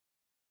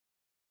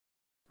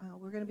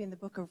We're going to be in the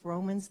book of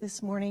Romans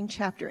this morning,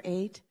 chapter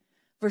 8,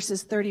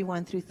 verses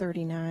 31 through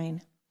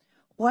 39.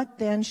 What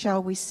then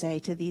shall we say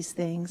to these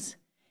things?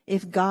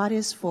 If God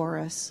is for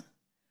us,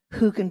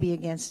 who can be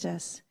against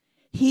us?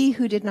 He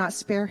who did not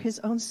spare his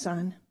own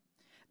son,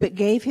 but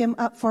gave him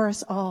up for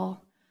us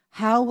all,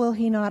 how will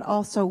he not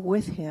also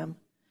with him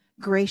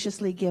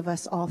graciously give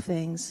us all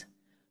things?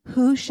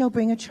 Who shall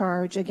bring a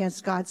charge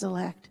against God's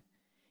elect?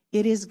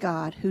 It is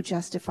God who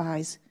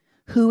justifies.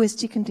 Who is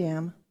to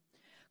condemn?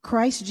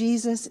 Christ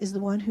Jesus is the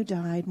one who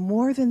died,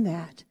 more than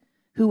that,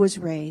 who was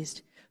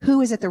raised,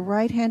 who is at the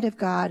right hand of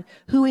God,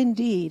 who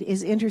indeed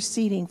is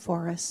interceding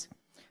for us.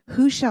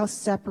 Who shall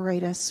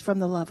separate us from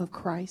the love of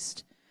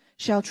Christ?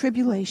 Shall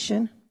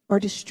tribulation or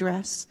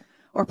distress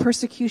or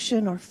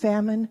persecution or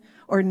famine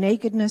or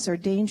nakedness or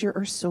danger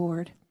or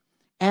sword?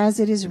 As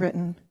it is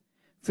written,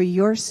 for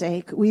your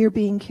sake we are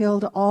being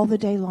killed all the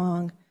day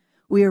long.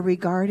 We are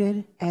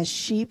regarded as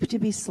sheep to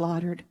be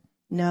slaughtered.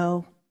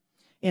 No.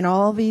 In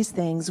all these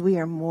things, we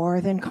are more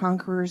than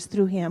conquerors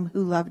through him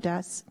who loved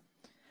us.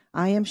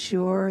 I am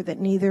sure that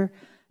neither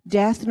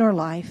death nor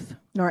life,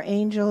 nor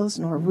angels,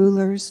 nor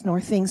rulers, nor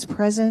things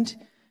present,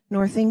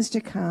 nor things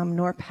to come,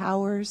 nor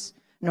powers,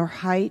 nor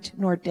height,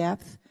 nor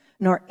depth,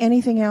 nor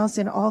anything else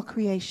in all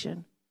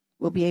creation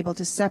will be able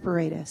to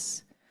separate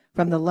us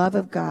from the love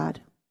of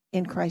God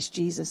in Christ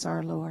Jesus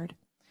our Lord.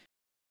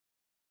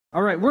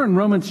 All right, we're in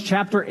Romans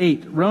chapter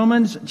 8.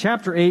 Romans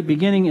chapter 8,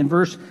 beginning in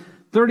verse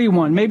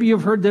 31. Maybe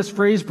you've heard this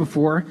phrase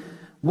before.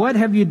 What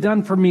have you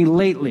done for me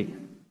lately?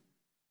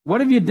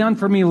 What have you done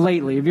for me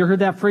lately? Have you heard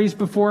that phrase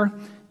before?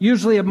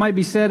 Usually it might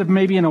be said of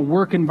maybe in a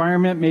work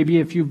environment. Maybe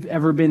if you've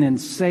ever been in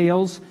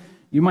sales,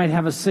 you might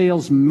have a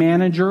sales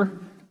manager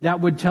that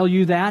would tell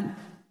you that.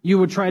 You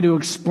would try to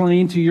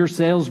explain to your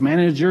sales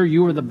manager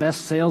you were the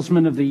best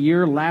salesman of the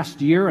year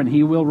last year, and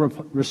he will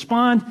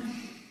respond,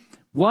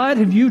 what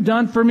have you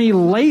done for me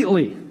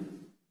lately?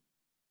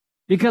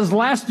 Because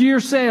last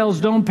year's sales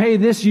don't pay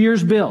this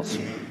year's bills.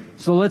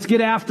 So let's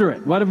get after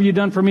it. What have you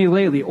done for me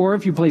lately? Or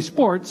if you play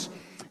sports,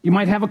 you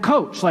might have a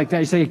coach like that.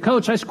 You say,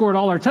 Coach, I scored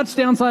all our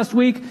touchdowns last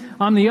week.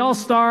 I'm the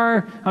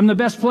all-star. I'm the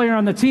best player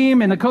on the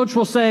team. And the coach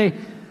will say,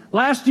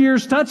 last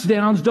year's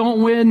touchdowns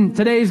don't win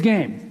today's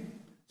game.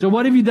 So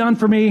what have you done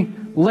for me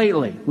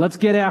lately? Let's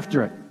get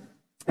after it.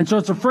 And so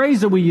it's a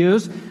phrase that we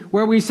use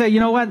where we say,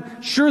 you know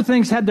what, sure,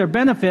 things had their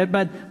benefit,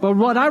 but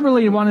what I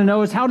really want to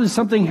know is how does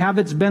something have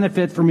its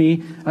benefit for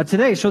me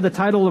today? So the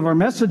title of our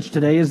message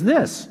today is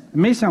this. It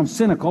may sound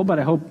cynical, but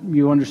I hope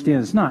you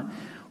understand it's not.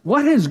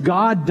 What has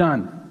God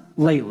done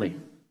lately?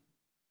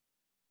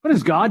 What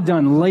has God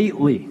done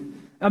lately?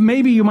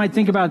 Maybe you might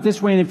think about it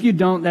this way, and if you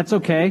don't, that's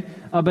okay.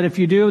 But if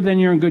you do, then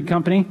you're in good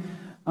company.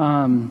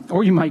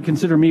 Or you might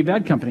consider me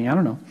bad company. I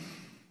don't know.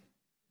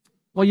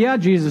 Well, yeah,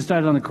 Jesus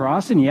died on the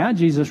cross, and yeah,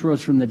 Jesus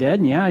rose from the dead,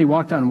 and yeah, he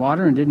walked on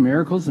water and did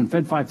miracles and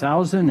fed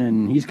 5,000,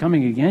 and he's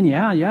coming again.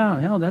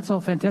 Yeah, that's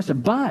all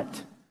fantastic.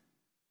 But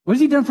what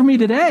has he done for me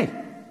today?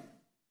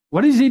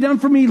 What has he done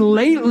for me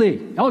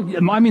lately? Oh,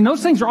 I mean,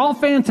 those things are all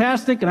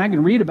fantastic, and I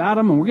can read about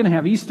them, and we're going to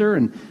have Easter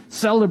and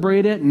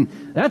celebrate it, and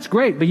that's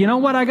great. But you know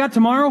what I got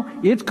tomorrow?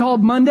 It's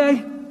called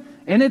Monday,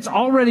 and it's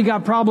already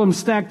got problems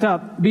stacked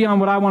up beyond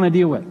what I want to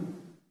deal with.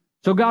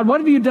 So God, what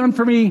have you done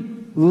for me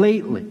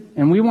lately?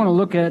 And we want to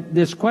look at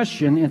this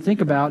question and think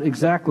about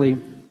exactly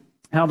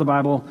how the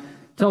Bible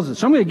tells us.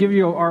 So I'm going to give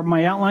you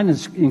my outline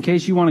in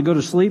case you want to go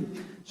to sleep.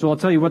 So I'll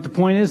tell you what the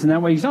point is, and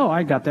that way you say, oh,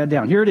 I got that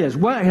down. Here it is.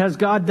 What has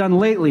God done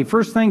lately?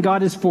 First thing,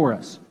 God is for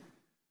us.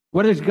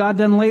 What has God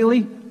done lately?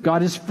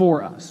 God is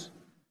for us.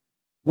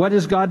 What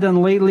has God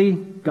done lately?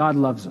 God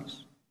loves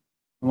us.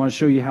 I want to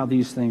show you how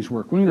these things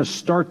work. We're going to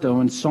start,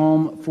 though, in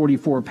Psalm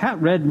 44. Pat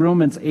read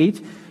Romans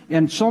 8.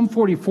 And Psalm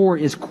 44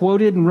 is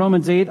quoted in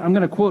Romans 8. I'm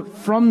going to quote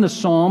from the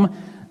psalm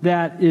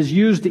that is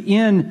used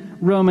in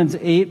Romans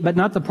 8, but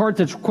not the part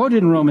that's quoted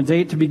in Romans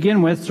 8 to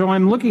begin with. So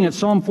I'm looking at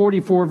Psalm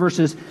 44,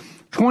 verses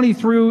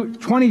 23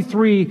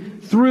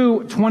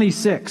 through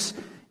 26.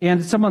 And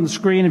it's up on the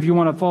screen. If you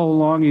want to follow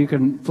along, you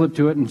can flip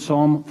to it in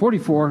Psalm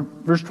 44,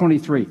 verse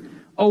 23.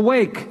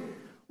 Awake!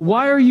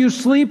 Why are you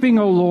sleeping,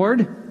 O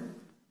Lord?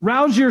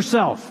 Rouse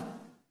yourself.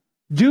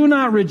 Do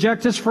not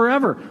reject us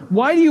forever.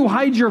 Why do you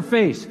hide your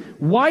face?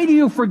 Why do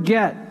you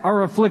forget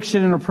our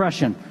affliction and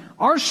oppression?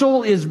 Our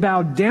soul is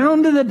bowed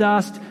down to the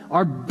dust.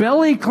 Our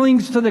belly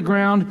clings to the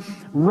ground.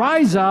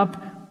 Rise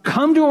up,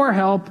 come to our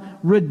help,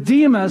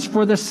 redeem us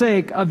for the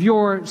sake of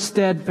your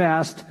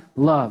steadfast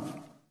love.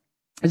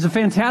 It's a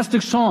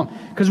fantastic song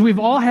because we've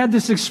all had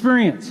this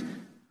experience.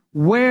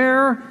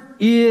 Where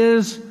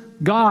is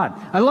God?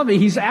 I love it.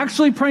 He's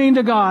actually praying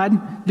to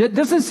God. That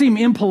doesn't seem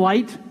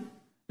impolite.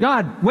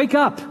 God, wake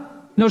up.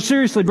 No,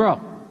 seriously, bro.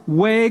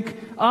 Wake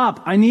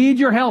up. I need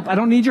your help. I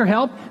don't need your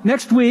help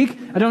next week.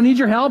 I don't need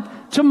your help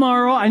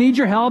tomorrow. I need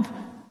your help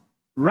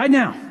right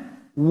now.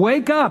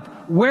 Wake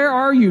up. Where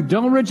are you?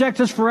 Don't reject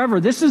us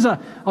forever. This is a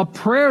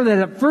prayer that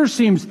at first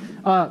seems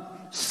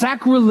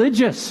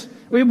sacrilegious.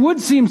 It would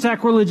seem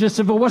sacrilegious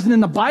if it wasn't in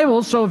the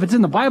Bible, so if it's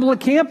in the Bible,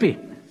 it can't be.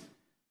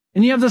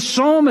 And you have the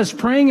psalmist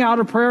praying out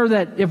a prayer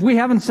that if we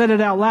haven't said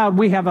it out loud,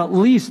 we have at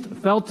least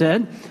felt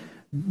it.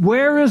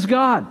 Where is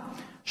God?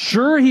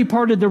 Sure, he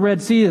parted the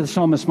Red Sea, the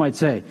psalmist might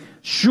say.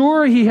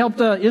 Sure, he helped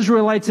the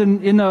Israelites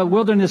in the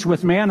wilderness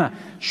with manna.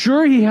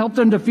 Sure, he helped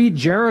them defeat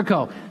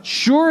Jericho.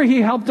 Sure,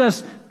 he helped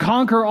us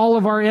conquer all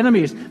of our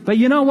enemies. But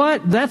you know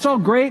what? That's all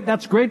great.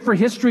 That's great for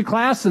history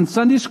class and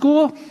Sunday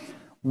school.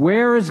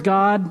 Where is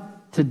God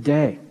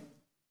today?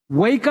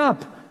 Wake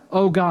up,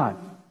 oh God.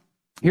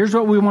 Here's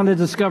what we want to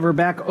discover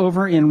back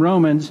over in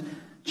Romans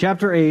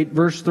chapter 8,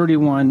 verse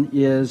 31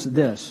 is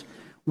this.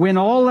 When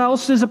all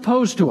else is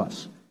opposed to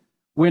us,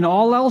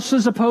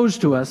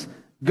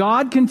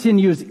 God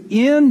continues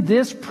in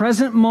this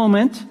present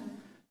moment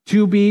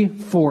to be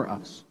for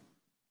us.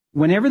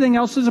 When everything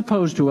else is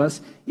opposed to us,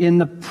 in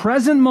the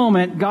present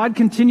moment, God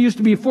continues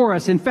to be for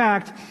us. In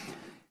fact,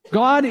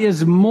 God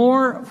is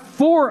more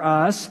for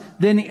us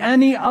than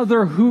any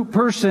other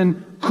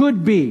person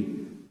could be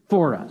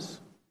for us.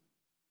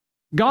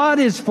 God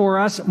is for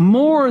us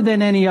more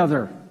than any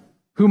other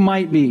who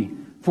might be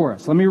for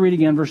us. Let me read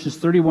again verses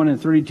 31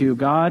 and 32.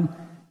 God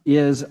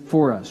is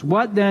for us.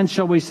 What then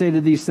shall we say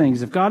to these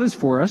things? If God is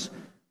for us,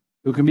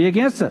 who can be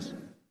against us?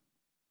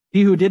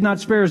 He who did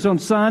not spare his own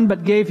son,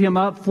 but gave him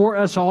up for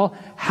us all,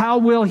 how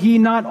will he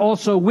not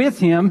also with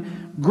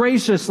him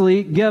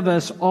graciously give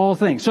us all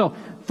things? So,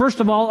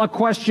 first of all, a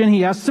question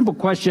he asked, simple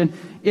question.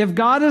 If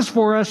God is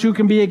for us, who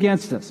can be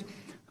against us?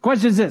 The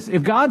question is this.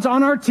 If God's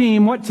on our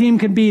team, what team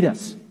can beat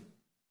us?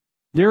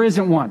 There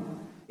isn't one.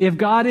 If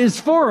God is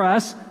for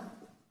us,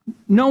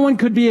 no one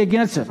could be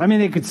against us. I mean,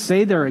 they could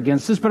say they're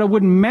against us, but it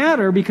wouldn't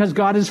matter because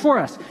God is for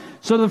us.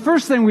 So the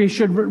first thing we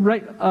should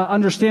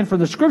understand from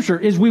the scripture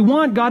is we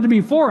want God to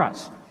be for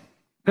us.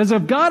 Because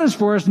if God is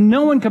for us,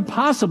 no one could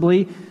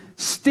possibly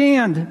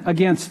stand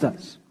against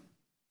us.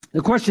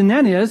 The question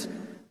then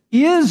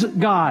is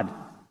God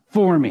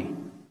for me?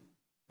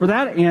 For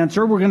that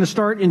answer, we're going to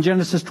start in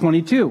Genesis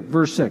 22,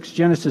 verse 6.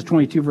 Genesis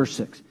 22, verse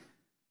 6. A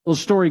little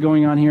story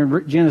going on here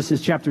in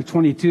Genesis chapter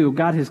 22.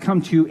 God has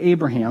come to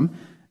Abraham.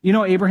 You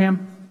know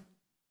Abraham?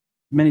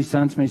 Many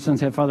sons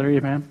had Father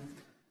Abraham.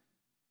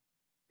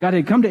 God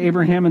had come to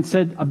Abraham and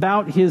said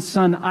about his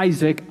son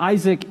Isaac.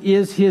 Isaac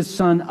is his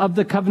son of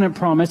the covenant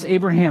promise.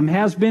 Abraham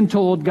has been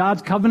told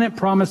God's covenant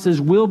promises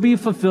will be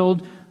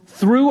fulfilled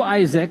through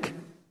Isaac.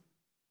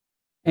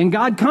 And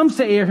God comes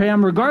to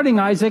Abraham regarding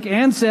Isaac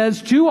and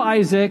says to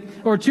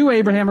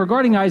Abraham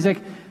regarding Isaac,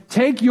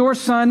 take your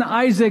son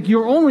Isaac,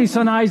 your only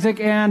son Isaac,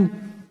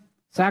 and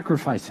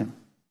sacrifice him.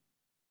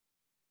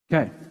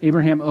 Okay,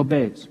 Abraham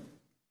obeys.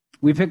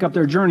 We pick up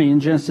their journey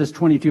in Genesis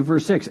 22,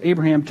 verse 6.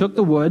 Abraham took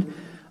the wood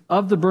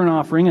of the burnt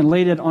offering and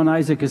laid it on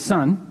Isaac his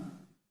son.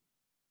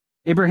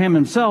 Abraham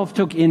himself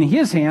took in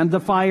his hand the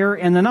fire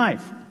and the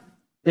knife.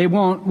 They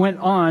went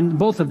on,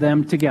 both of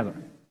them together.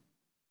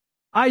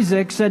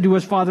 Isaac said to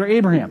his father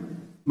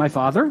Abraham, my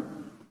father?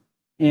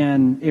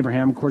 And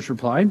Abraham, of course,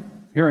 replied,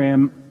 here I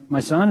am,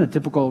 my son, a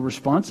typical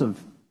response of,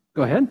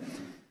 go ahead.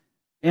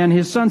 And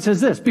his son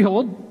says this,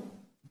 behold,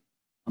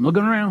 I'm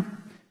looking around.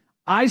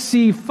 I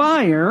see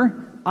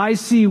fire, I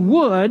see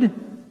wood.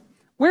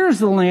 Where is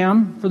the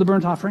lamb for the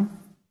burnt offering?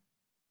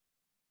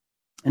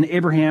 And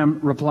Abraham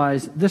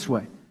replies this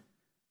way,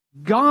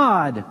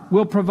 God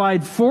will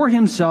provide for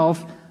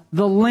himself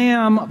the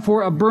lamb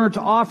for a burnt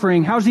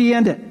offering. How's he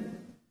end it?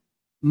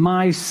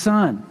 My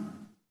son.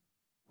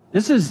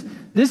 This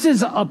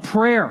is a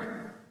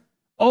prayer.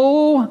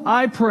 Oh,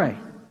 I pray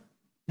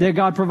that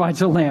God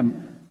provides a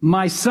lamb.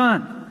 My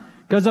son.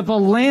 Because if a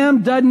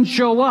lamb doesn't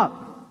show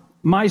up,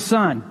 my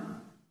son,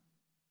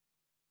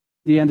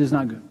 the end is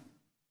not good.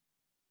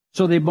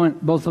 So they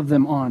went both of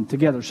them on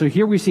together. So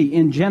here we see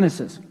in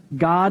Genesis,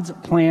 God's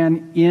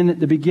plan in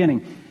the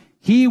beginning.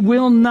 He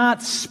will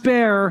not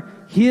spare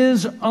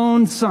his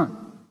own son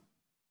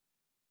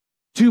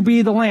to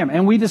be the lamb.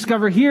 And we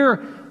discover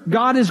here,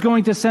 God is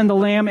going to send the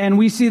lamb, and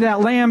we see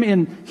that lamb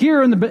in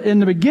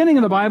the beginning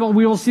of the Bible.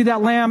 We will see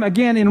that lamb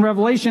again in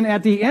Revelation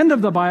at the end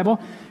of the Bible,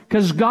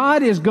 because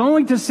God is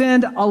going to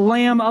send a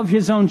lamb of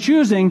his own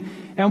choosing,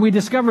 and we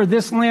discover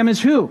this lamb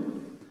is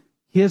who?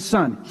 His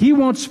son. He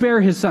won't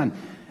spare his son.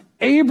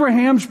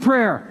 Abraham's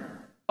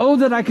prayer, oh,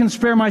 that I can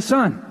spare my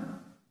son.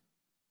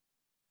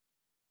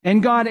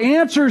 And God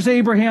answers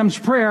Abraham's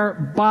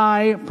prayer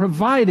by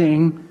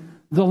providing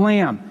the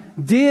lamb.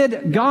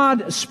 Did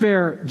God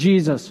spare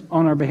Jesus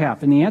on our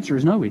behalf? And the answer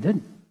is no, he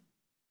didn't.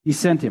 He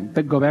sent him.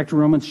 But go back to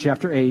Romans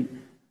chapter 8,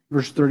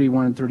 verse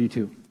 31 and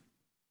 32.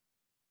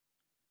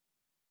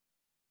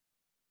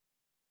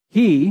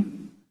 He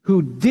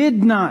who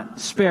did not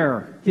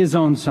spare his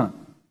own son,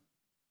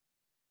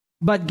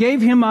 but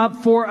gave him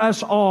up for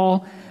us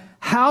all,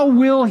 how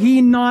will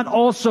he not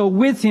also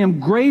with him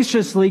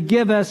graciously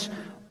give us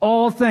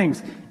all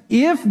things?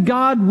 If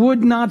God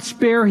would not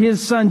spare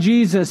his son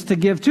Jesus to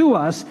give to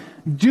us,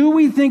 do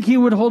we think he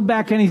would hold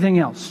back anything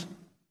else?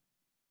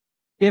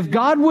 If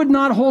God would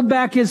not hold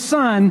back his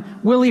son,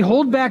 will he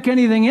hold back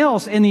anything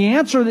else? And the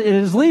answer that it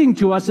is leading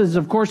to us is,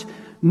 of course,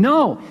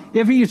 no.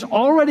 If he's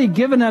already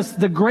given us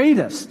the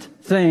greatest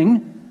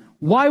thing,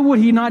 why would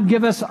he not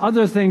give us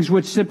other things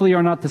which simply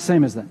are not the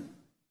same as them?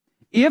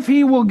 If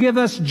he will give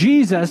us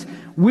Jesus,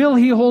 will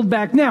he hold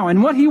back now?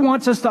 And what he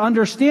wants us to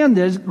understand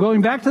is,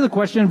 going back to the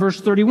question in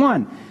verse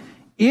 31,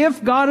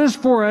 if God is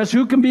for us,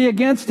 who can be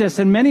against us?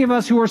 And many of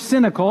us who are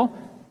cynical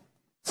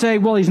say,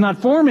 well, he's not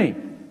for me.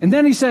 And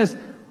then he says,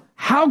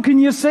 how can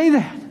you say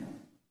that?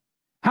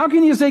 How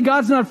can you say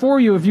God's not for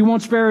you if you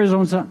won't spare his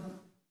own son?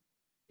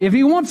 If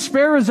he won't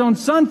spare his own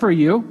son for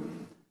you,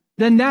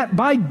 then that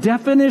by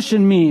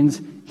definition means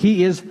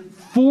he is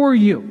for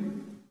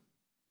you.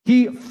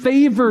 He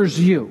favors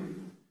you.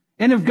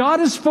 And if God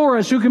is for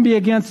us, who can be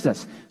against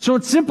us? So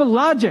it's simple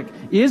logic.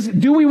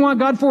 Do we want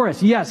God for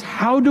us? Yes.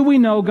 How do we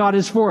know God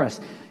is for us?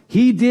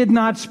 He did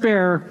not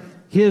spare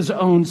his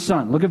own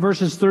son. Look at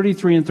verses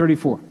 33 and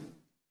 34.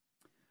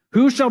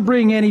 Who shall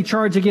bring any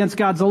charge against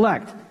God's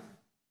elect?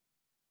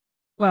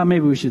 Well,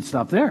 maybe we should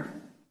stop there.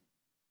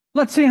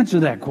 Let's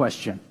answer that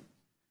question.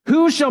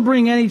 Who shall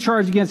bring any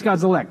charge against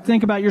God's elect?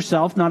 Think about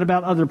yourself, not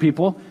about other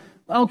people.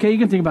 Okay, you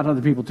can think about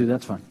other people too.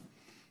 That's fine.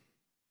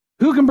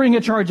 Who can bring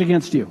a charge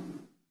against you?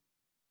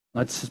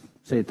 Let's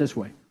say it this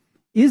way.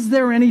 Is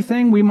there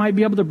anything we might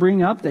be able to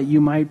bring up that you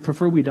might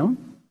prefer we don't?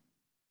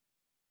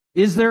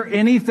 Is there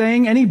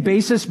anything, any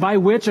basis by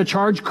which a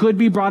charge could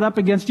be brought up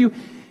against you?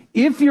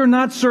 If you're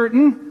not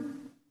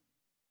certain,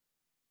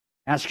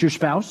 ask your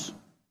spouse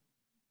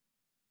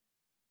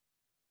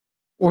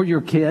or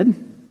your kid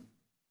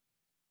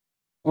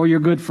or your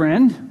good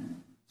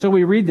friend. So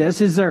we read this.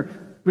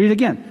 Read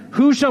again.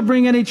 Who shall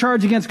bring any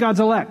charge against God's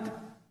elect?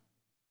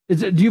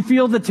 Do you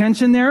feel the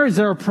tension there? Is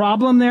there a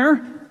problem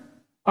there?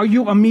 Are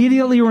you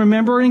immediately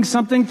remembering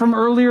something from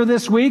earlier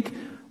this week?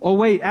 Oh,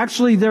 wait,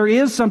 actually there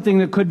is something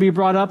that could be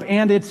brought up,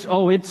 and it's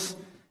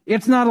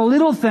not a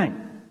little thing.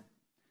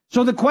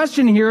 So the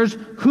question here is,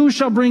 who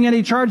shall bring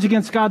any charge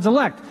against God's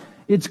elect?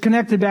 It's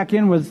connected back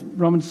in with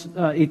Romans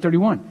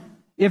 8:31.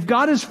 If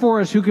God is for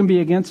us, who can be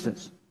against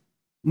us?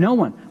 No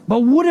one.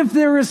 But what if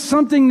there is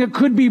something that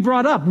could be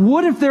brought up?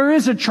 What if there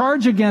is a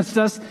charge against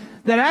us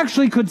that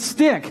actually could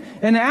stick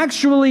and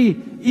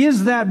actually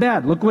is that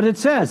bad? Look what it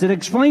says. It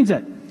explains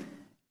it.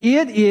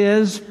 It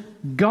is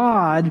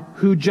God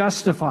who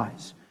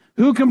justifies.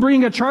 Who can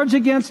bring a charge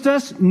against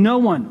us? No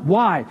one.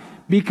 Why?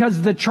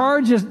 Because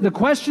the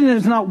question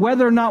is not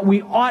whether or not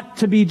we ought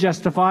to be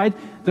justified.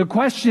 The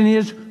question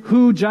is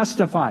who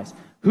justifies.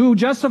 Who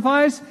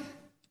justifies?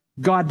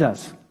 God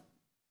does.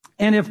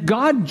 And if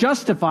God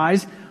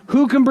justifies,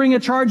 who can bring a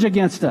charge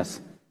against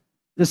us?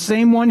 The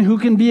same one who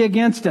can be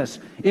against us.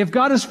 If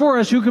God is for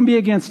us, who can be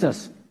against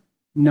us?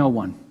 No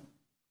one.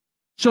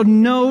 So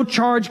no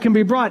charge can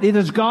be brought. It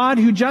is God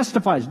who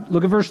justifies.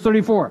 Look at verse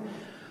 34.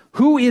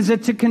 Who is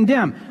it to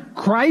condemn?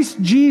 Christ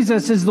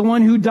Jesus is the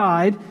one who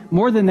died.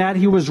 More than that,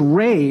 he was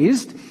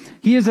raised.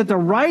 He is at the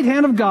right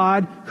hand of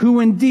God, who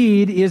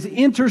indeed is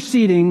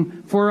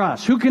interceding for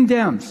us. Who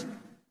condemns?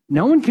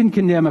 No one can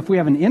condemn if we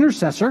have an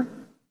intercessor.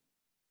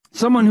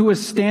 Someone who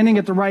is standing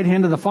at the right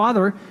hand of the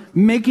Father,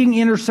 making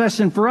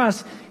intercession for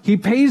us. He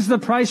pays the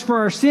price for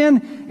our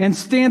sin and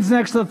stands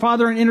next to the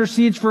Father and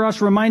intercedes for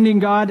us, reminding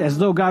God, as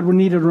though God would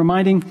needed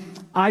reminding,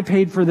 I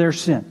paid for their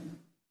sin.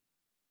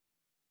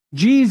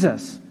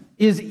 Jesus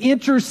is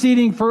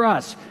interceding for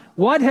us.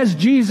 What has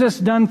Jesus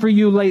done for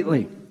you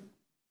lately?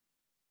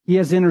 He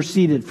has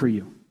interceded for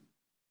you.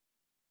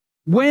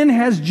 When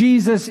has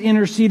Jesus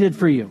interceded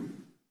for you?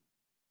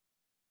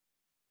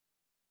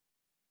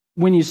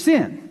 When you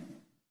sin.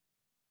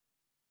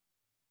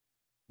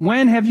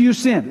 When have you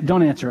sinned?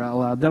 Don't answer out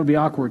loud. That'll be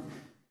awkward.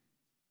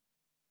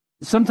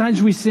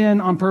 Sometimes we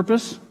sin on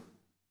purpose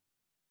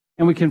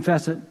and we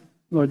confess it.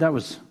 Lord, that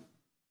was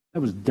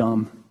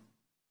dumb.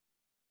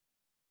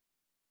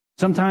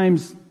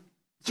 Sometimes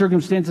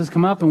circumstances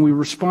come up and we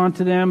respond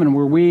to them and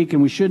we're weak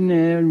and we shouldn't,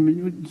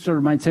 and we sort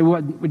of might say,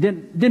 well, we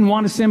didn't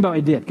want to sin, but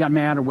I did. Got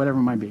mad or whatever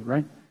it might be,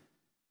 right?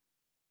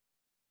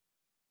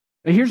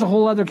 But here's a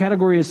whole other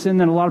category of sin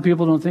that a lot of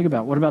people don't think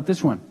about. What about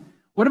this one?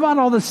 What about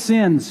all the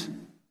sins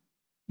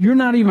you're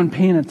not even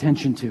paying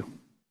attention to?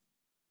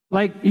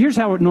 Like, here's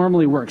how it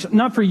normally works.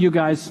 Not for you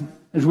guys,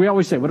 as we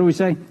always say. What do we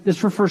say? This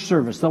is for first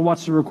service. They'll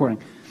watch the recording.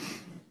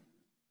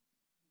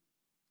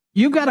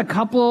 You've got a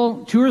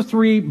couple, 2 or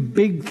 3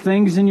 big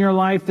things in your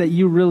life that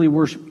you really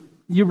wish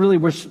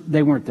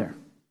they weren't there.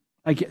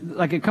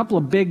 Like a couple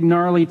of big,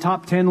 gnarly,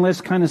 top 10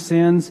 list kind of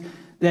sins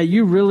that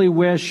you really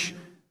wish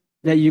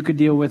that you could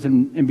deal with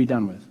and be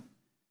done with.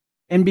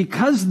 And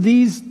because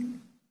these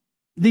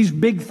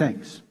big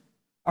things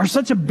are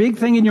such a big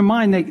thing in your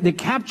mind, they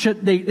capture,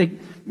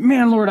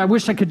 man, Lord, I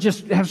wish I could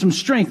just have some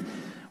strength.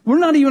 We're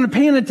not even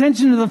paying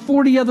attention to the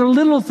 40 other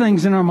little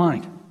things in our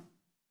mind.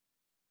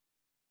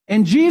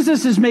 And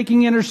Jesus is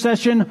making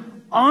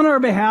intercession on our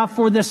behalf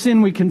for the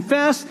sin we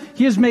confess.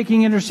 He is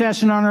making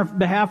intercession on our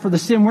behalf for the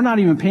sin we're not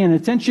even paying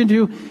attention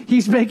to.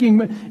 He's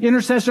making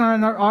intercession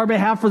on our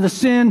behalf for the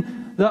sin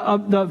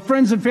the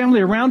friends and family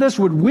around us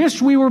would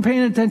wish we were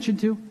paying attention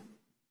to.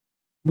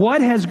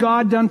 What has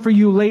God done for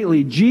you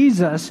lately?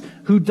 Jesus,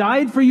 who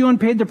died for you and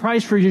paid the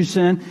price for your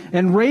sin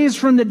and raised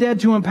from the dead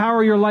to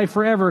empower your life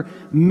forever,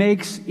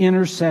 makes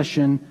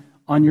intercession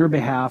on your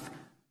behalf,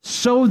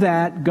 so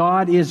that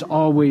God is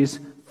always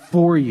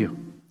for you.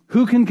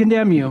 Who can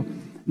condemn you?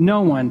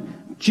 No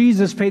one.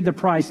 Jesus paid the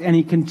price, and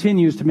he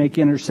continues to make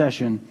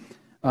intercession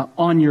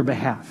on your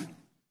behalf.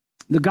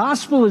 The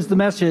gospel is the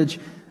message,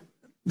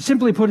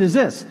 simply put, is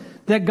this: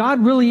 that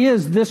God really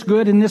is this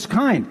good and this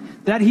kind,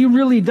 that he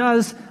really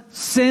does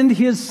send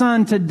his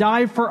Son to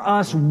die for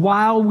us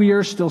while we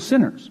are still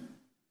sinners,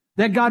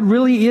 that God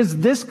really is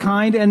this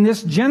kind and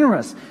this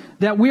generous,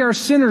 that we are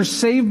sinners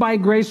saved by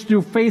grace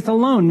through faith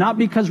alone, not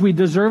because we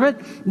deserve it,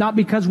 not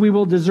because we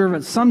will deserve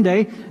it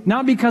someday,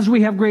 not because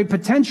we have great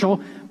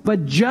potential,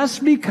 but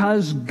just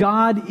because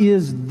God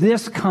is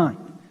this kind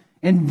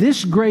and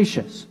this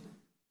gracious,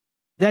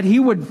 that he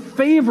would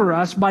favor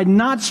us by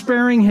not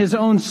sparing his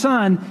own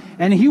Son,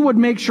 and he would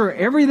make sure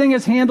everything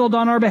is handled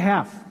on our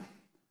behalf,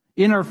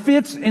 in our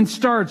fits and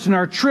starts, in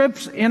our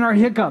trips and our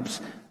hiccups,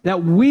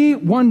 that we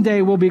one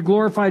day will be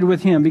glorified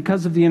with him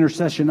because of the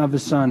intercession of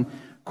his Son,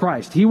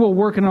 Christ. He will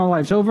work in our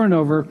lives over and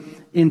over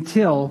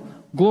until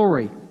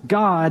glory.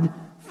 God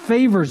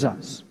favors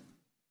us.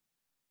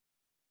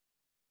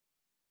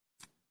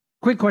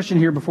 Quick question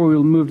here before we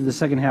move to the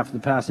second half of the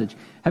passage.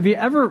 Have you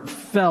ever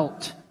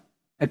felt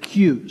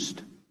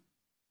accused?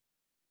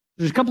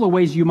 There's a couple of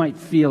ways you might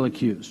feel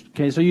accused.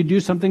 Okay, so you do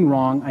something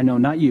wrong. I know,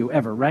 not you,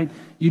 ever, right?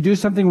 You do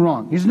something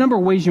wrong. Here's a number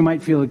of ways you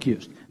might feel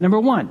accused. Number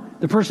one,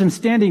 the person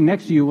standing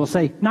next to you will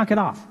say, knock it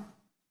off.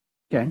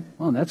 Okay,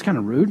 well, that's kind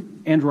of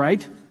rude and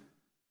right.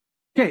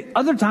 Okay,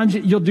 other times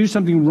you'll do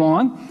something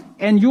wrong,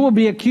 and you will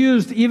be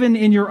accused even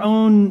in your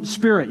own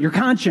spirit, your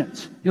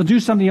conscience. You'll do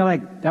something you're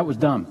like, that was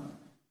dumb.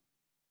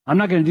 I'm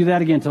not going to do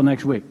that again until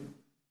next week.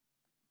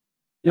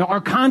 You know,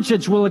 our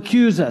conscience will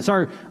accuse us.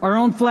 Our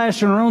own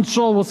flesh and our own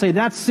soul will say,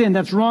 that's sin,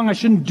 that's wrong, I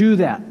shouldn't do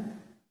that.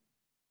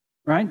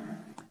 Right?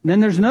 And then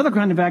there's another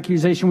kind of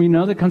accusation we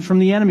know that comes from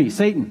the enemy,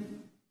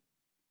 Satan.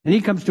 And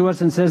he comes to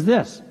us and says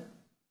this: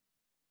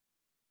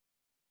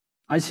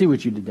 I see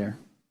what you did there.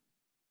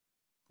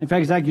 In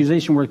fact, his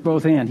accusation works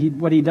both ends.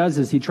 What he does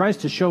is he tries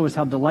to show us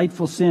how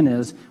delightful sin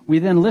is. We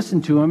then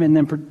listen to him and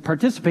then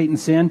participate in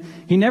sin.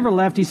 He never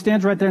left. He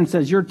stands right there and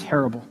says, you're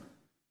terrible.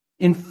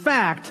 In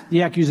fact,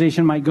 the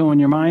accusation might go in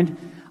your mind,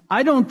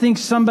 I don't think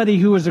somebody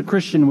who is a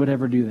Christian would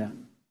ever do that.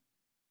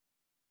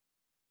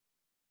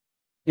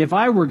 If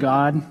I were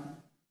God,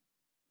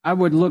 I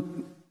would look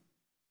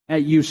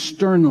at you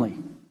sternly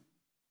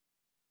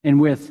and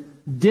with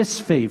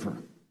disfavor.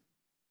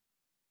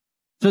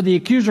 So the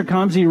accuser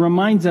comes, he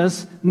reminds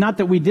us not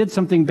that we did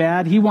something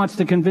bad. He wants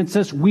to convince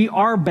us we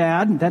are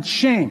bad. That's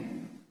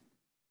shame.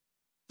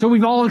 So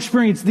we've all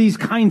experienced these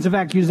kinds of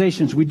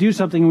accusations. We do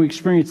something and we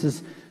experience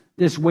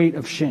this weight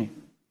of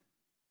shame.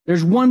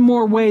 There's one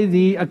more way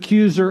the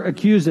accuser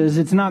accuses.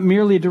 It's not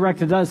merely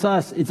directed at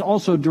us, it's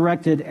also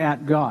directed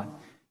at God.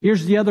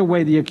 Here's the other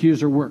way the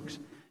accuser works.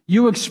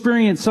 You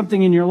experience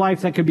something in your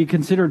life that could be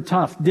considered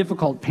tough,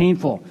 difficult,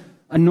 painful,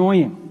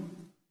 annoying.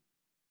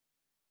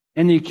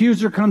 And the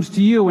accuser comes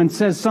to you and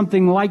says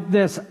something like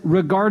this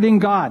regarding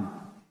God.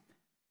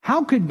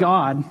 How could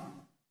God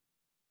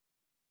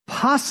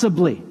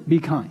possibly be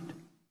kind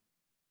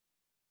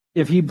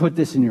if he put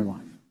this in your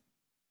life?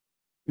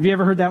 Have you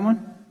ever heard that one?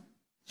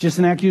 It's just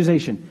an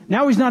accusation.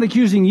 Now he's not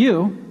accusing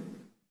you.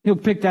 He'll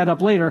pick that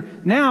up later.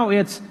 Now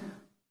it's,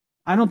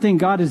 I don't think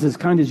God is as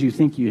kind as you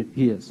think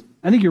he is.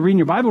 I think you're reading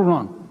your Bible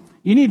wrong.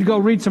 You need to go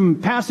read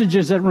some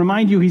passages that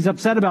remind you he's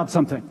upset about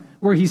something,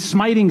 where he's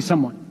smiting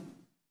someone.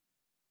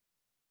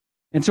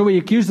 And so he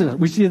accuses us.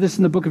 We see this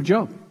in the book of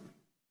Job.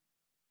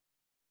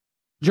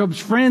 Job's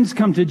friends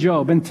come to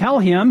Job and tell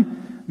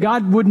him,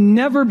 God would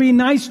never be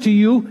nice to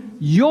you.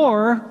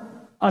 You're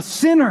a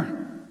sinner.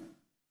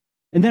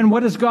 And then what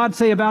does God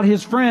say about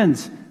his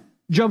friends,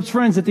 Job's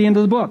friends, at the end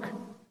of the book?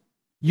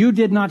 You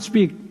did not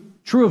speak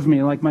true of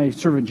me like my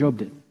servant Job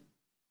did.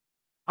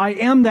 I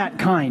am that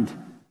kind.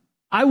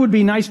 I would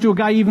be nice to a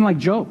guy even like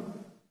Job.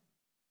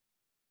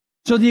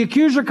 So the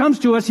accuser comes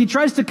to us. He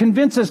tries to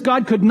convince us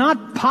God could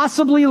not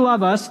possibly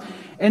love us.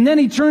 And then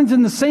he turns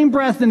in the same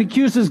breath and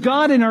accuses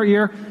God in our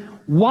ear.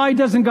 Why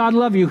doesn't God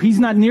love you? He's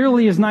not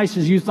nearly as nice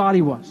as you thought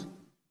he was.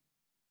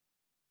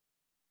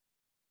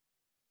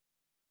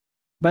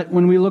 But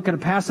when we look at a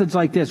passage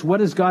like this, what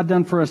has God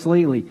done for us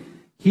lately?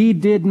 He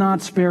did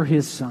not spare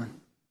his Son.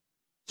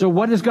 So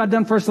what has God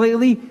done for us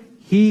lately?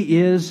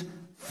 He is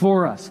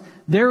for us.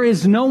 There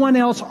is no one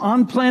else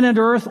on planet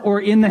Earth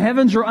or in the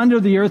heavens or under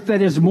the earth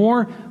that is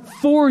more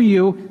for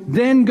you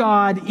than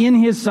God in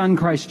his Son,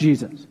 Christ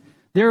Jesus.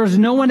 There is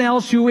no one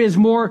else who is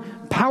more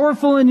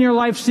powerful in your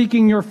life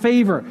seeking your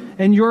favor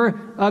and your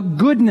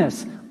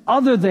goodness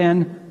other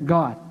than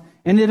God.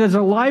 And it is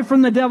a lie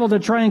from the devil to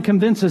try and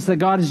convince us that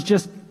God is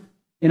just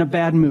in a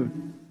bad mood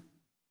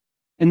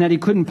and that he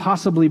couldn't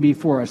possibly be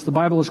for us. The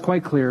Bible is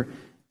quite clear.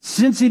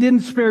 Since he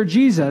didn't spare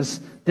Jesus,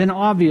 then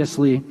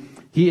obviously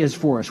he is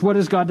for us. What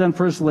has God done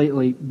for us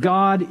lately?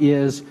 God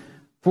is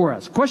for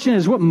us. Question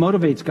is, what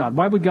motivates God?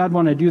 Why would God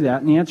want to do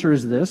that? And the answer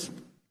is this: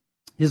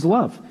 his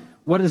love.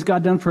 What has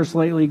God done for us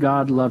lately?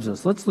 God loves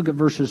us. Let's look at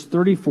verses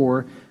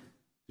 34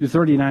 through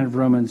 39 of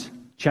Romans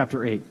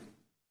chapter 8.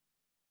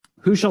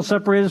 Who shall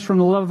separate us from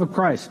the love of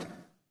Christ?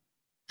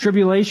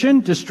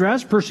 Tribulation,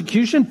 distress,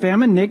 persecution,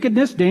 famine,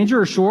 nakedness,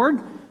 danger, or sword?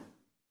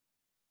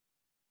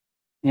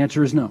 The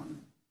answer is no.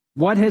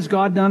 What has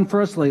God done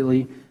for us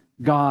lately?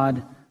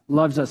 God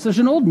loves us. There's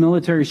an old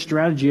military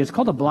strategy. It's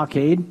called a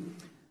blockade.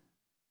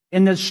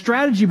 And the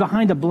strategy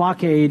behind a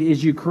blockade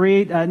is you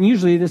create, and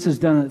usually this is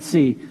done at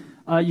sea,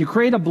 you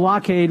create a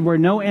blockade where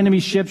no enemy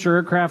ships or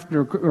aircraft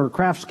or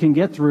crafts can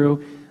get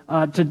through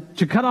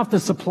to cut off the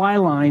supply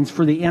lines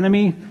for the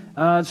enemy,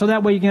 so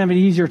that way you can have an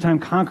easier time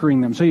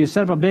conquering them. So you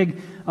set up a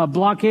big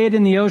blockade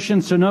in the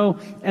ocean so no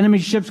enemy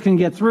ships can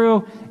get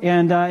through,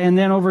 and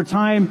then over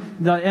time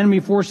the enemy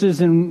forces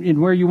in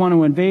where you want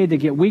to invade, they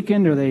get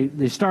weakened, or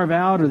they starve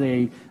out, or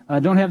they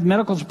don't have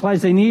medical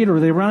supplies they need, or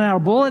they run out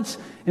of bullets,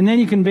 and then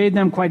you can invade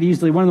them quite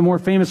easily. One of the more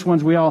famous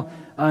ones we all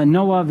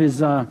know of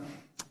is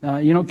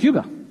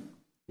Cuba.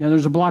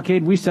 There's a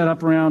blockade we set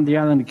up around the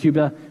island of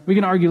Cuba. We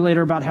can argue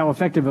later about how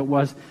effective it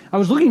was. I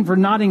was looking for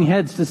nodding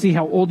heads to see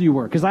how old you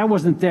were, because I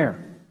wasn't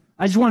there.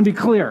 I just want to be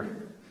clear.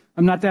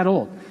 I'm not that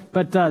old.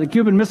 But the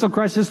Cuban Missile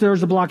Crisis, there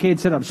was a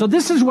blockade set up. So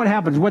this is what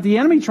happens. What the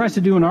enemy tries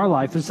to do in our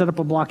life is set up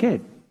a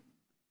blockade.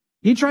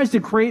 He tries to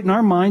create in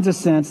our minds a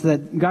sense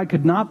that God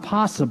could not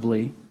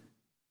possibly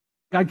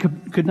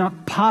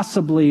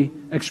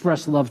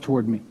express love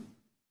toward me.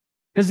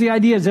 Because the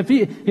idea is if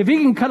he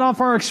can cut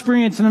off our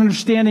experience and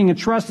understanding and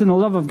trust in the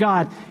love of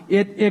God,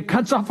 it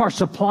cuts off our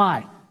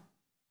supply.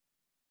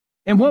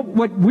 And what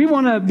we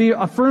want to be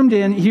affirmed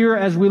in here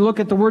as we look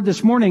at the word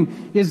this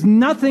morning is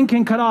nothing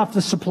can cut off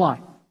the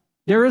supply.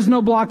 There is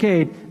no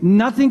blockade.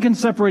 Nothing can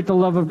separate the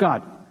love of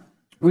God.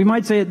 We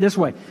might say it this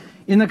way.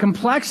 In the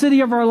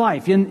complexity of our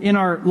life, in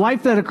our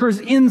life that occurs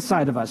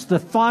inside of us, the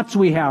thoughts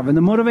we have and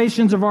the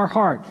motivations of our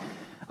heart,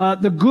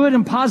 the good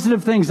and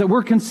positive things that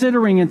we're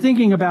considering and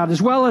thinking about,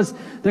 as well as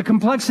the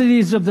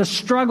complexities of the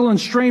struggle and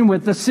strain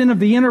with the sin of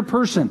the inner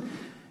person.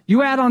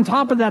 You add on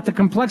top of that the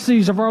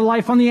complexities of our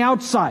life on the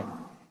outside.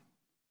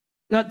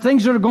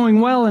 Things that are going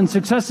well and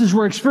successes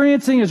we're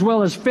experiencing, as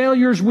well as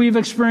failures we've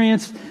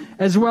experienced,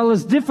 as well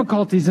as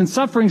difficulties and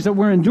sufferings that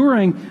we're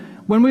enduring.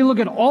 When we look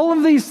at all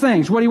of these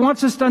things, what he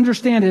wants us to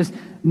understand is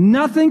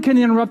nothing can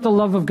interrupt the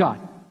love of God.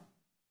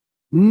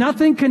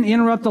 Nothing can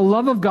interrupt the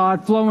love of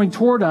God flowing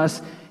toward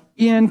us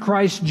in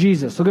Christ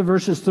Jesus. Look at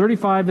verses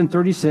 35 and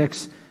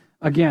 36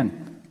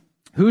 again.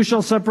 Who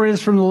shall separate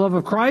us from the love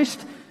of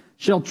Christ?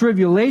 Shall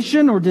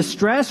tribulation or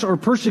distress or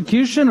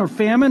persecution or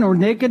famine or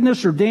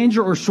nakedness or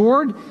danger or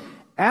sword?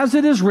 As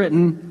it is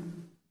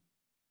written,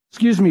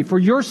 for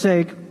your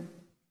sake,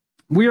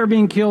 we are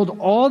being killed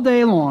all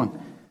day long.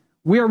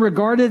 We are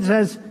regarded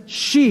as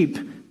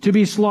sheep to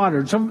be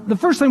slaughtered. So the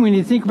first thing we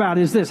need to think about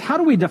is this. How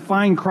do we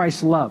define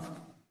Christ's love?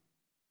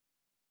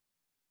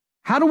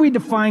 How do we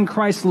define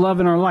Christ's love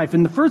in our life?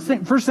 And the first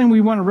thing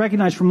we want to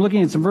recognize from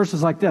looking at some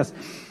verses like this,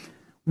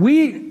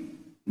 we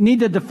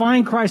need to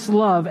define Christ's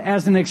love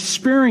as an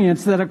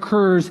experience that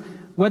occurs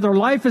whether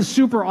life is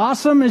super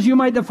awesome, as you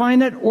might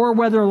define it, or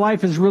whether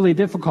life is really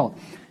difficult.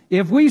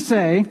 If we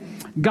say,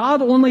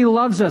 God only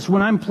loves us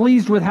when I'm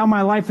pleased with how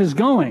my life is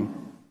going,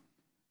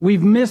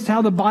 we've missed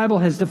how the Bible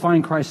has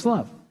defined Christ's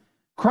love.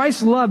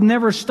 Christ's love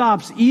never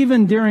stops,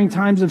 even during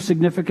times of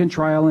significant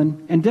trial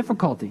and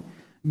difficulty.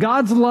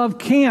 God's love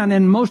can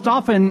and most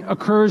often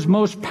occurs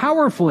most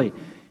powerfully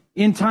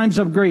in times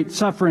of great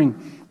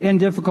suffering and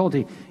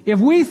difficulty. If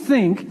we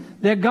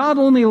think that God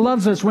only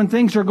loves us when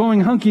things are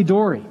going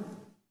hunky-dory,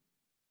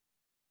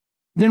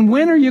 then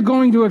when are you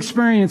going to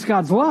experience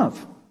God's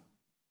love?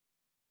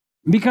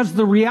 Because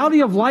the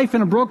reality of life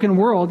in a broken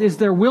world is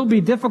there will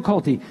be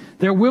difficulty,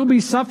 there will be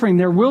suffering,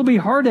 there will be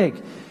heartache.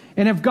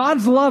 And if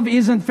God's love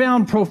isn't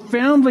found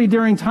profoundly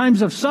during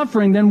times of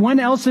suffering, then when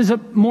else is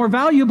it more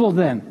valuable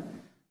then?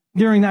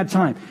 During that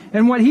time.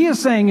 And what he is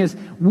saying is,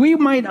 we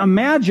might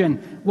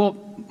imagine, well,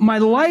 my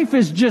life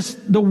is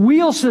just, the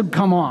wheels have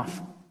come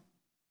off.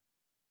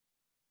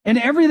 And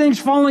everything's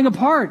falling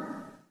apart.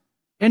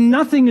 And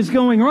nothing is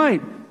going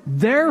right.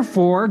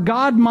 Therefore,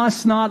 God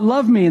must not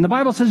love me. And the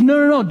Bible says,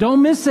 no,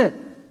 don't miss it.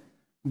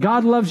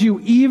 God loves you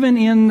even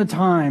in the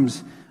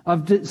times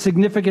of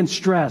significant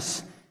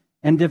stress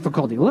and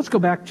difficulty. Let's go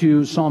back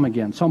to Psalm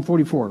again. Psalm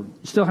 44. You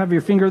still have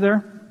your finger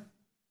there?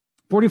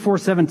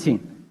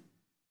 44:17.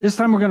 This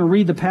time we're going to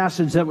read the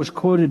passage that was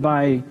quoted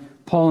by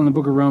Paul in the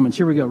book of Romans.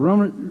 Here we go.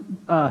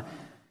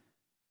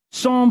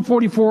 Psalm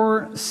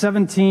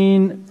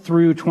 44:17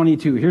 through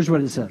 22. Here's what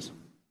it says.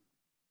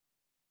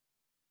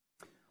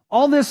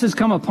 All this has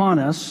come upon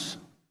us,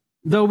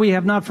 though we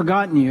have not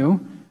forgotten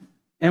you,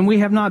 and we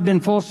have not been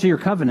false to your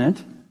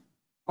covenant.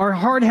 Our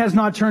heart has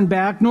not turned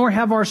back, nor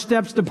have our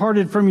steps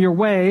departed from your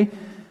way.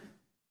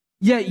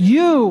 Yet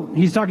you,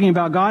 he's talking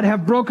about God,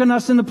 have broken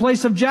us in the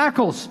place of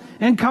jackals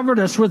and covered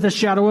us with the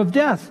shadow of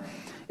death.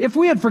 If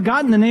we had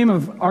forgotten the name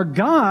of our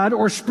God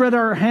or spread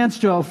our hands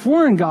to a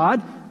foreign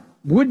God,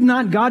 would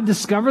not God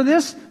discover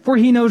this? For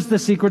he knows the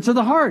secrets of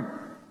the heart.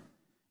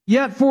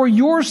 Yet for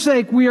your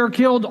sake we are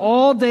killed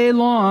all day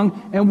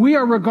long, and we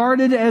are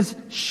regarded as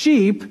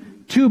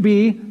sheep to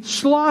be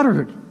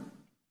slaughtered.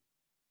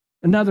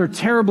 Another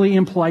terribly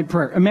impolite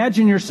prayer.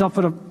 Imagine yourself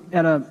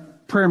at a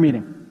prayer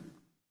meeting.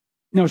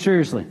 No,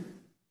 seriously.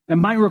 It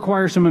might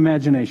require some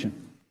imagination.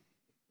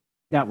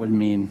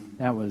 Imagine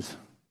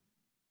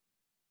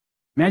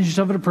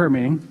yourself at a prayer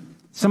meeting.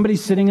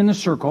 Somebody's sitting in the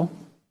circle,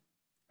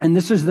 and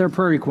this is their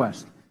prayer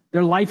request.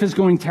 Their life is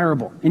going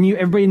terrible, and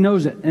everybody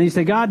knows it. And you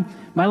say, God,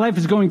 my life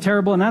is going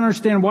terrible, and I don't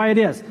understand why it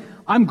is.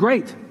 I'm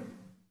great.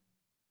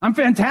 I'm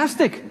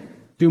fantastic.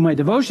 Do my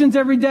devotions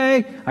every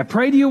day. I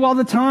pray to you all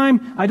the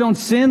time. I don't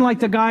sin like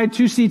the guy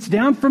 2 seats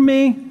down from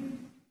me.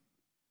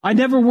 I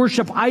never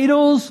worship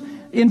idols.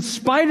 In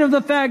spite of the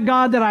fact,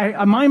 God, that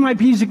I mind my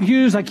P's and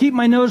Q's, I keep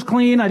my nose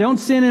clean, I don't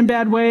sin in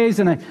bad ways,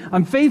 and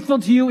I'm faithful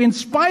to you. In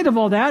spite of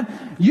all that,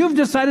 you've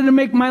decided to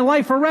make my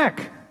life a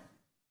wreck.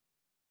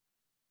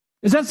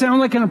 Does that sound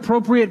like an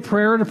appropriate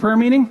prayer at a prayer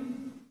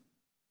meeting?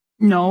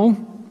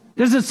 No.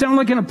 Does it sound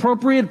like an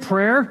appropriate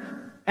prayer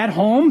at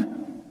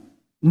home?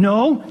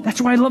 No. That's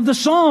why I love the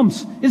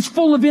Psalms. It's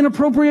full of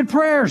inappropriate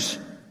prayers.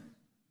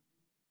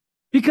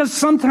 Because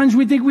sometimes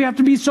we think we have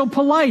to be so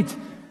polite.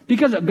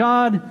 Because,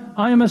 God,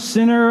 I am a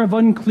sinner of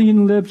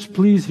unclean lips.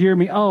 Please hear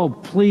me. Oh,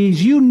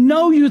 please.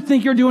 You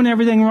think you're doing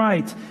everything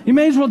right. You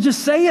may as well just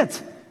say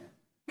it.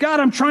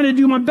 God, I'm trying to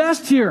do my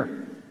best here.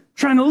 I'm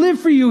trying to live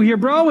for you here,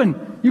 bro,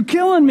 and you're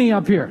killing me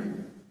up here.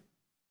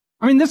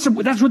 I mean, that's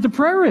what the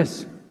prayer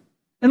is.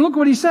 And look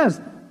what he says.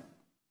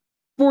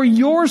 For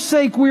your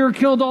sake we are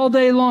killed all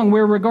day long.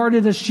 We're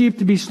regarded as sheep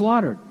to be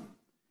slaughtered.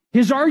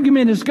 His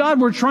argument is,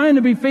 God, we're trying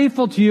to be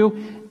faithful to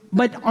you,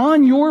 but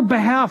on your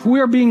behalf we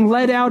are being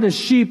led out as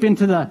sheep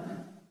into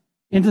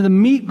the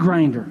meat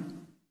grinder.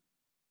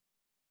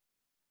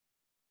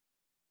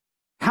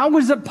 How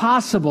is it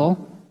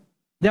possible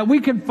that we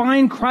could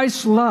find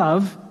Christ's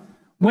love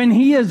when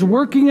he is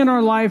working in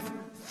our life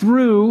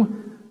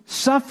through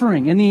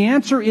suffering? And the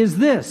answer is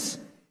this: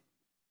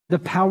 the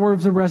power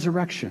of the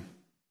resurrection.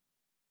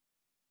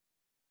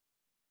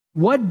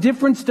 What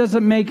difference does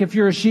it make if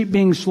you're a sheep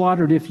being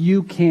slaughtered if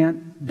you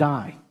can't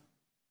die?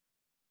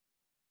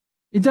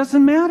 It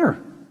doesn't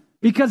matter,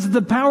 because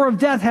the power of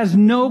death has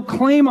no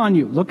claim on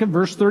you. Look at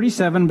verse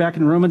 37 back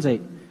in Romans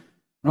 8.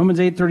 Romans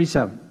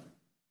 8:37.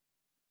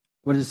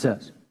 What it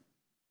says.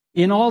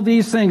 In all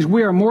these things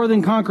we are more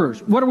than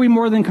conquerors. What are we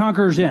more than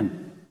conquerors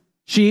in?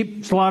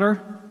 Sheep,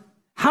 slaughter.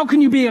 How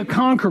can you be a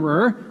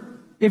conqueror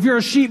if you're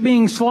a sheep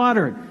being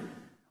slaughtered?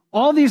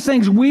 All these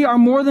things we are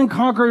more than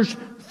conquerors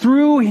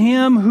through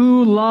him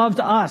who loved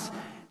us.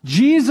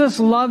 Jesus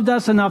loved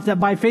us enough that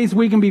by faith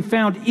we can be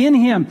found in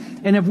him.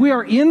 And if we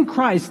are in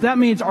Christ, that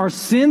means our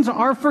sins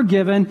are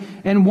forgiven,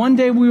 and one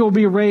day we will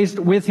be raised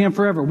with him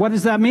forever. What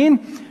does that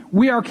mean?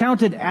 We are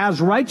counted as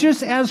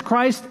righteous as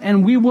Christ,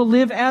 and we will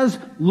live as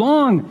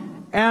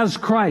long as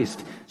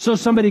Christ. So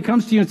somebody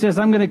comes to you and says,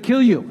 I'm going to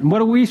kill you. And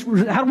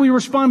how do we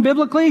respond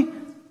biblically?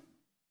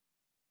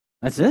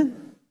 That's it.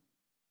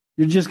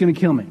 You're just going to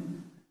kill me.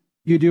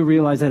 You do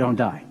realize I don't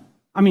die.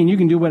 I mean, you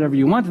can do whatever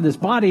you want to this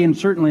body, and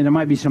certainly there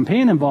might be some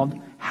pain involved.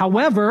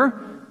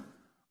 However,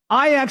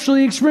 I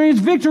actually experience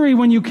victory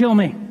when you kill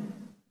me.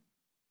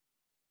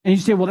 And you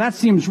say, well, that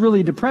seems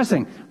really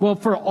depressing. Well,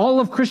 for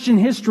all of Christian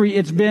history,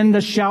 it's been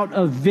the shout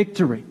of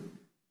victory.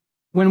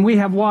 When we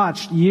have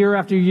watched year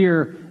after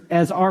year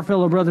as our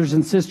fellow brothers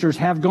and sisters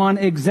have gone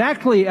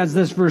exactly as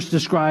this verse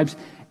describes,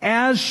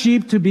 as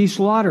sheep to be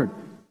slaughtered.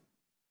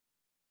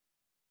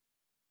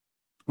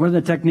 One of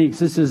the techniques,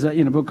 this is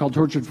in a book called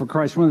Tortured for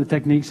Christ, one of the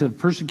techniques of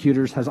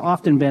persecutors has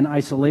often been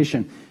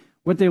isolation.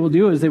 What they will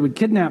do is they would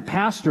kidnap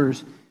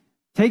pastors,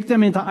 take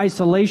them into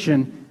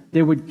isolation,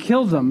 they would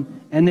kill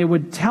them, and they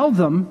would tell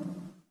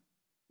them,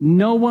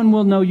 no one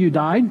will know you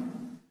died,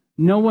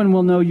 no one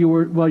will know you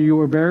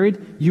were buried,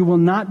 you will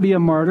not be a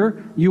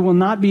martyr, you will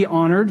not be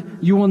honored,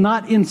 you will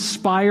not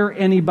inspire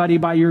anybody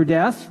by your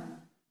death.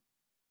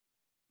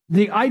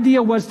 The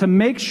idea was to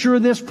make sure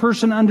this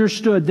person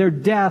understood their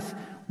death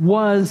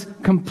was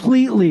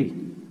completely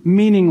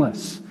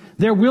meaningless.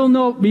 There will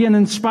not be an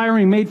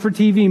inspiring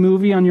made-for-TV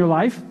movie on your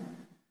life.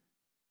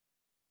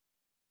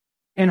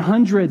 And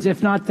hundreds,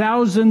 if not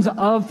thousands,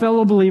 of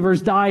fellow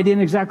believers died in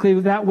exactly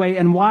that way.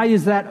 And why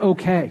is that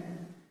okay?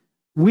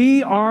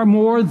 We are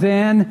more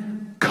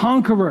than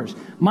conquerors.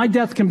 My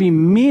death can be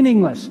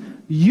meaningless,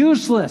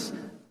 useless,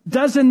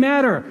 doesn't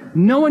matter.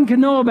 No one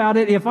can know about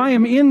it. If I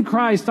am in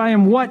Christ, I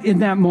am what in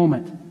that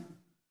moment?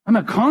 I'm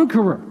a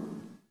conqueror.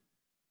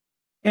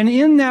 And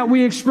in that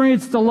we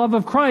experience the love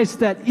of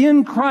Christ, that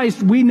in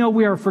Christ we know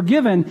we are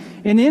forgiven,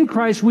 and in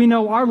Christ we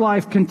know our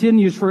life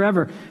continues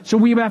forever. So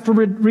we have to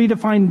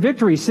redefine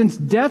victory. Since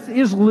death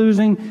is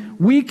losing,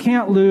 we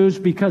can't lose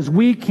because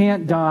we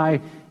can't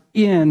die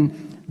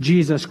in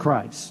Jesus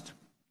Christ.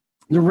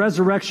 The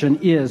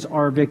resurrection is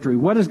our victory.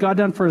 What has God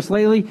done for us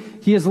lately?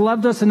 He has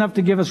loved us enough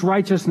to give us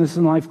righteousness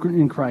and life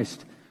in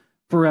Christ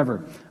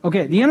forever.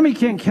 Okay, the enemy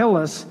can't kill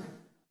us.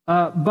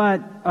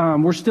 But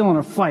we're still in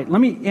a fight. Let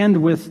me end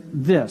with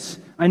this.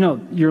 I know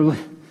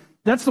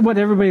that's what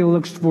everybody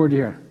looks forward to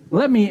here.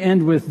 Let me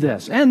end with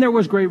this. And there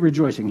was great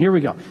rejoicing. Here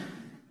we go.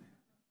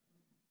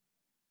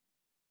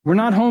 We're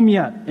not home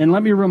yet. And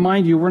let me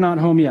remind you, we're not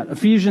home yet.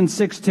 Ephesians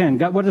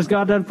 6:10. What has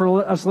God done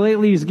for us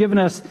lately? He's given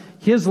us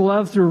his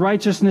love through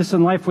righteousness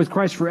and life with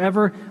Christ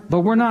forever. But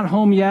we're not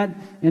home yet.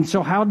 And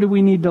so how do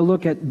we need to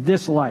look at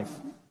this life?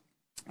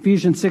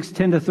 Ephesians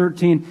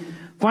 6:10-13.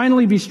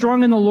 Finally, be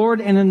strong in the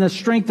Lord and in the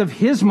strength of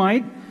his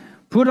might.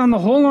 Put on the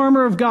whole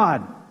armor of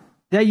God,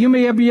 that you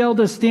may be able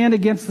to stand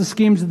against the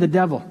schemes of the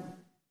devil.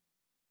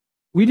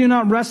 We do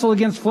not wrestle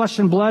against flesh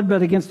and blood,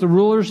 but against the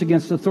rulers,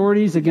 against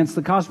authorities, against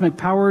the cosmic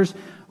powers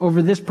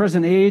over this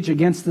present age,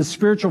 against the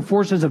spiritual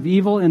forces of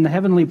evil in the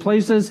heavenly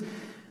places.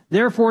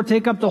 Therefore,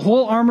 take up the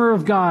whole armor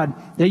of God,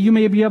 that you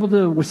may be able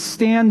to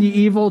withstand the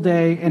evil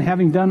day, and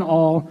having done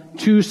all,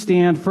 to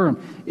stand firm.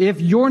 If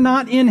you're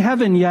not in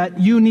heaven yet,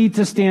 you need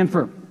to stand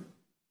firm.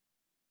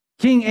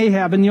 King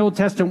Ahab in the Old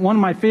Testament, one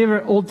of my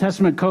favorite Old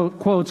Testament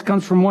quotes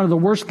comes from one of the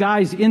worst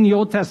guys in the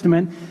Old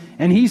Testament,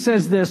 and he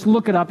says this,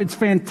 look it up, it's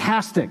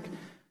fantastic.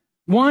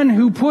 One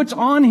who puts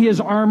on his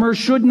armor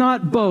should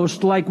not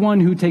boast like one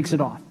who takes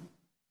it off.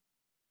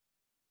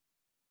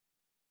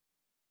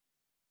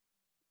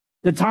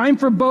 The time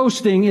for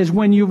boasting is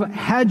when you've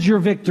had your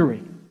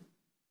victory.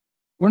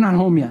 We're not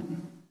home yet.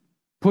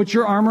 Put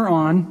your armor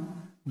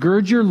on,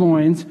 gird your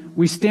loins,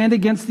 we stand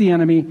against the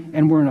enemy,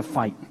 and we're in a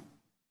fight.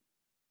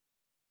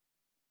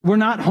 We're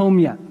not home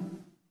yet.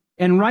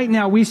 And right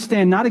now we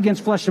stand not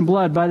against flesh and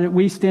blood, but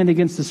we stand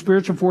against the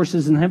spiritual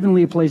forces in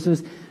heavenly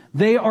places.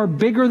 They are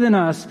bigger than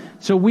us,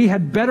 so we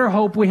had better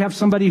hope we have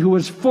somebody who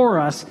is for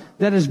us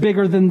that is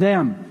bigger than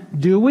them.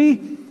 Do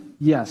we?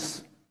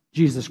 Yes,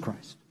 Jesus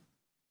Christ.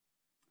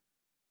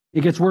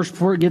 It gets worse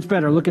before it gets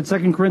better. Look at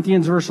 2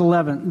 Corinthians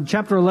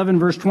chapter 11,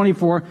 verse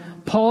 24.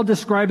 Paul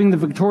describing the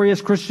victorious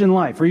Christian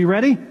life. Are you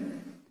ready?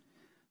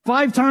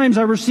 5 times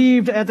I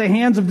received at the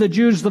hands of the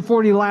Jews the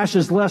 40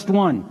 lashes, lest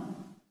one.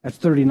 That's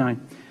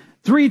 39.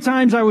 3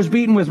 times I was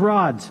beaten with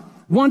rods.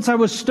 Once I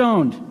was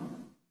stoned.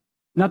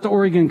 Not the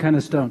Oregon kind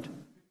of stoned.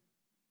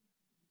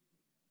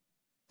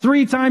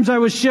 3 times I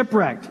was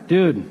shipwrecked.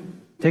 Dude,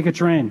 take a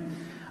train.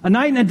 A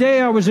night and a day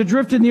I was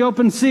adrift in the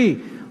open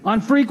sea, on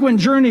frequent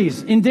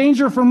journeys, in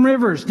danger from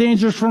rivers,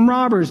 dangers from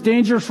robbers,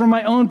 dangers from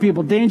my own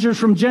people, dangers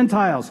from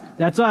Gentiles,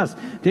 that's us,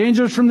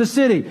 dangers from the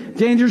city,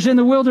 dangers in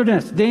the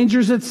wilderness,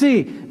 dangers at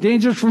sea,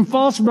 dangers from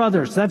false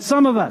brothers, that's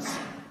some of us.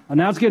 Oh,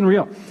 now it's getting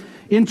real.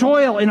 In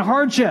toil, in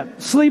hardship,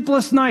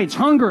 sleepless nights,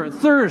 hunger,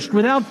 thirst,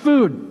 without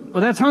food.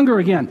 Well, that's hunger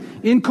again.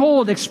 In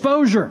cold,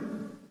 exposure.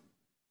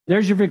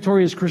 There's your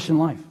victorious Christian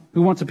life.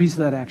 Who wants a piece of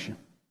that action?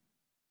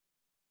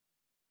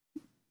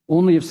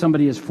 Only if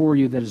somebody is for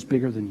you that is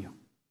bigger than you.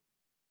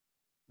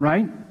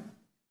 Right?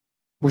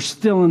 We're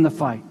still in the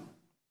fight.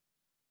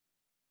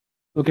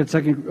 Look at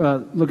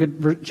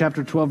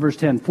chapter 12, verse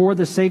 10. For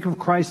the sake of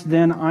Christ,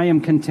 then, I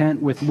am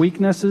content with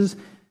weaknesses,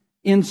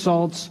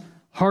 insults,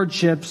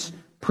 hardships,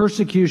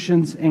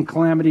 persecutions, and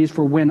calamities.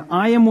 For when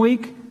I am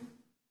weak,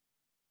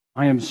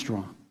 I am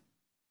strong.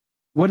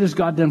 What has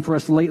God done for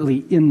us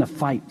lately in the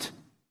fight?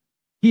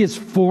 He is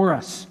for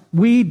us.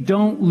 We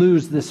don't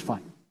lose this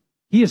fight.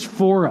 He is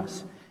for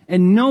us.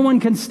 And no one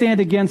can stand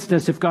against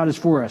us if God is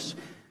for us.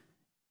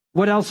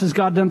 What else has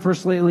God done for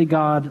us lately?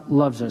 God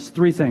loves us.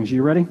 3 things.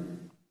 You ready?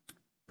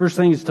 First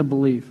thing is to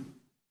believe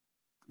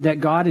that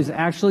God is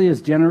actually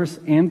as generous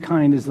and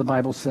kind as the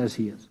Bible says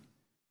he is.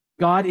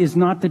 God is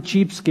not the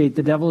cheapskate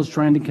the devil is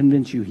trying to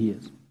convince you he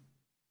is.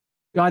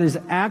 God is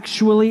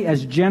actually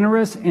as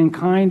generous and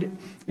kind,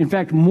 in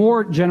fact,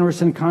 more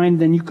generous and kind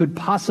than you could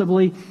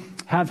possibly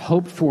have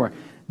hoped for.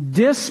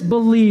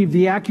 Disbelieve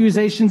the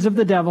accusations of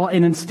the devil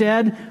and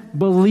instead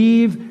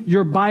believe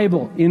your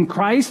Bible. In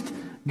Christ,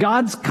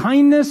 God's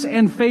kindness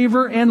and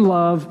favor and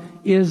love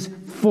is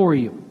for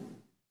you.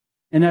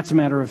 And that's a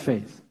matter of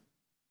faith.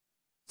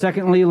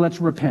 Secondly,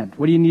 let's repent.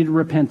 What do you need to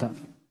repent of?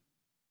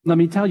 Let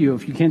me tell you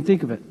if you can't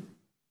think of it.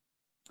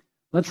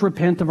 Let's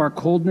repent of our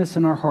coldness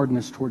and our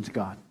hardness towards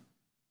God.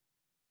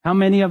 How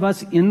many of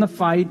us in the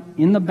fight,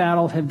 in the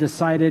battle, have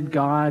decided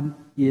God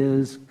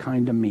is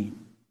kind of mean?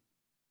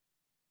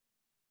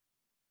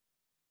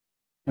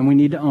 And we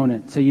need to own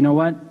it. Say, you know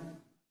what?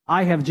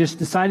 I have just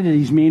decided that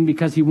he's mean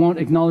because he won't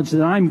acknowledge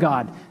that I'm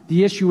God.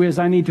 The issue is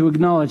I need to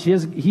acknowledge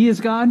he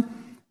is God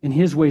and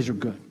his ways are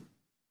good.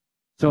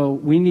 So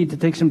we need to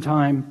take some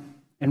time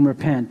and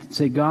repent.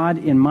 Say, God,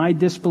 in my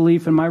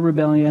disbelief and my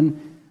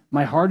rebellion,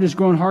 my heart has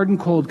grown hard and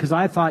cold because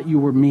I thought you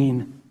were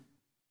mean.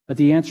 But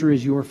the answer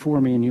is you are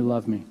for me and you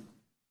love me.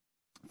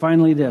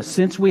 Finally, this.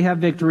 Since we have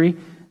victory,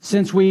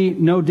 since we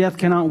know death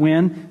cannot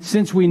win,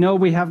 since we know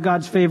we have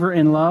God's favor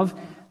and love,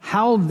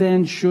 how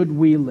then should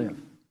we live?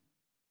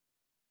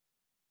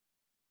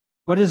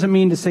 What does it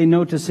mean to say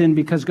no to sin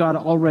because God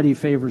already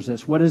favors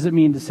us? What does it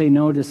mean to say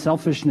no to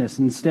selfishness,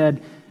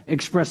 instead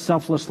express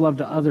selfless love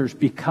to others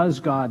because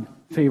God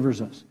favors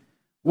us?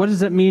 What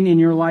does it mean in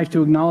your life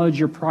to acknowledge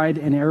your pride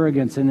and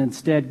arrogance and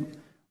instead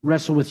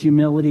wrestle with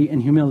humility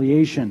and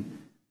humiliation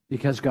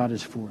because God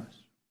is for us?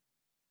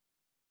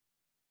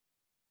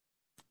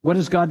 What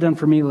has God done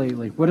for me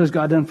lately? What has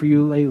God done for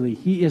you lately?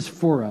 He is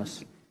for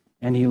us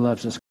and he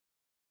loves us.